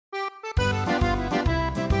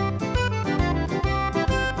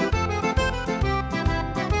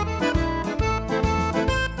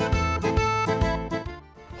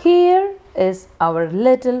is our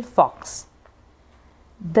little fox.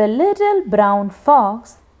 The little brown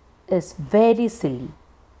fox is very silly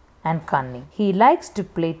and cunning. He likes to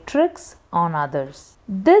play tricks on others.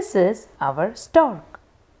 This is our Stork.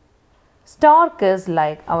 Stork is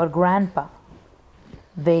like our grandpa,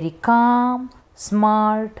 very calm,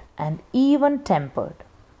 smart, and even-tempered.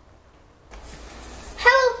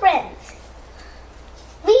 Hello friends!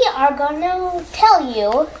 We are going to tell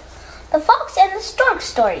you the Fox and the Stork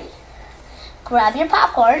story. Grab your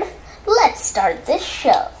popcorn. Let's start this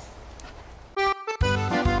show.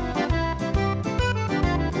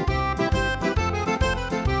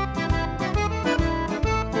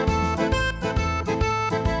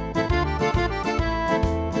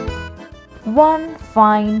 One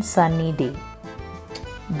fine sunny day,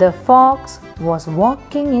 the fox was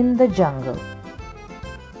walking in the jungle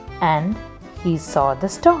and he saw the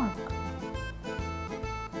stork.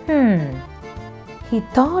 He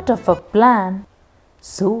thought of a plan,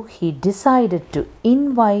 so he decided to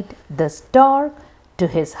invite the stork to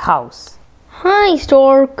his house. Hi,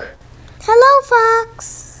 Stork. Hello,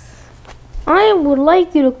 Fox. I would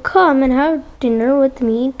like you to come and have dinner with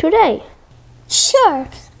me today. Sure,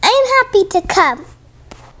 I'm happy to come.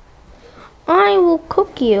 I will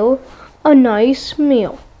cook you a nice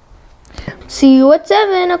meal. See you at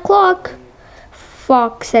 7 o'clock,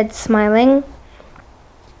 Fox said, smiling.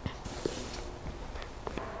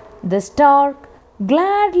 The stork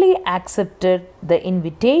gladly accepted the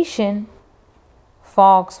invitation.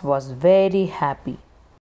 Fox was very happy.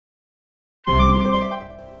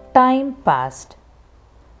 Time passed.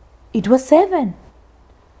 It was 7.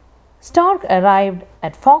 Stork arrived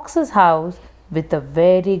at Fox's house with a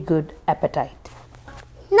very good appetite.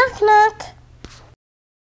 Knock, knock.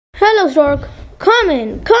 Hello, Stork. Come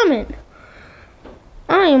in, come in.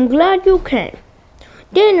 I am glad you came.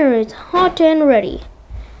 Dinner is hot and ready.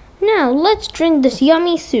 Now let's drink this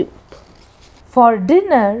yummy soup. For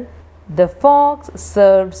dinner, the fox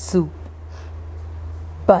served soup,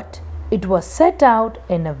 but it was set out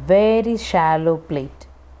in a very shallow plate.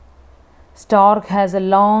 Stork has a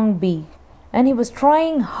long beak and he was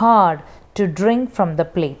trying hard to drink from the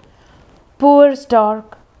plate. Poor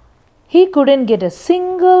Stork, he couldn't get a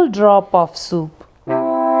single drop of soup.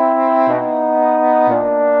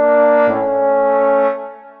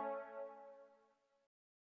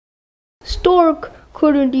 Stork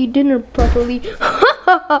couldn't eat dinner properly.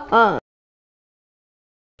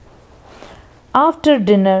 After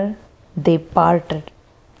dinner, they parted.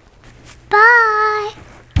 Bye.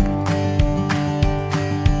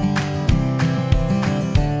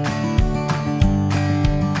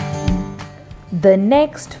 The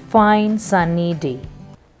next fine sunny day,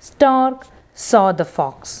 Stork saw the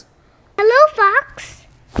fox. Hello, Fox.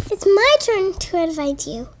 It's my turn to invite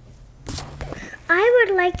you. I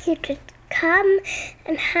would like you to come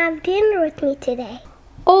and have dinner with me today.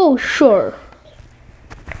 Oh, sure.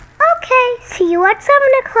 Okay, see you at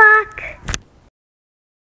 7 o'clock.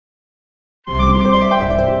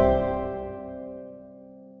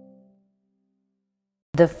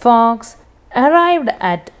 The fox arrived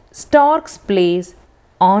at Stork's place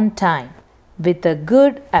on time with a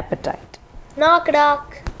good appetite. Knock,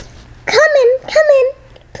 knock. Come in, come in.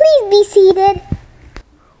 Please be seated.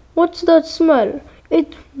 What's that smell?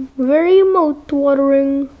 It's very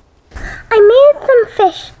mouth-watering. I made some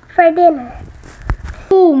fish for dinner.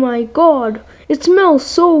 Oh my God, it smells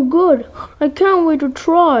so good. I can't wait to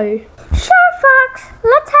try. Sure, Fox.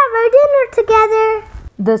 Let's have our dinner together.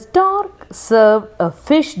 The stork served a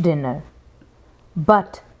fish dinner,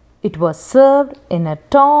 but it was served in a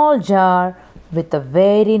tall jar with a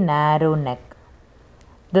very narrow neck.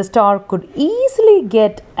 The stork could easily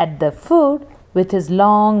get at the food with his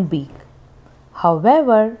long beak.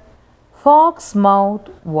 However, Fox's mouth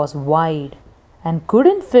was wide and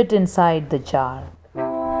couldn't fit inside the jar.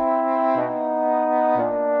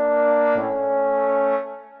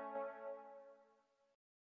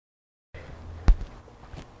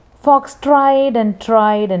 Fox tried and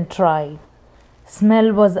tried and tried.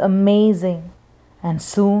 Smell was amazing, and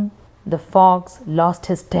soon the fox lost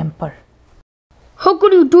his temper. How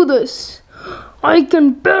could you do this? I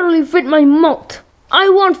can barely fit my mouth. I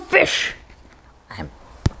want fish.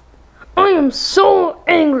 I am so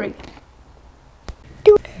angry.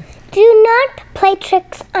 Do not play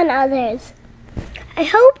tricks on others. I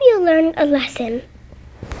hope you learned a lesson.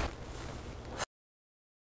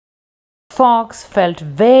 Fox felt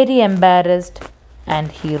very embarrassed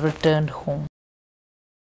and he returned home.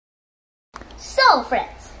 So,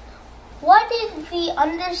 friends, what did we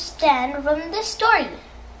understand from this story?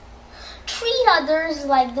 Treat others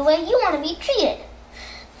like the way you want to be treated.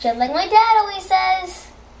 Just like my dad always says.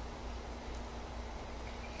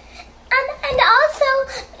 And also,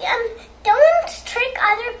 don't trick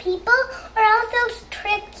other people or else they'll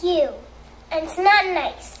trick you. And it's not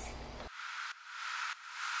nice.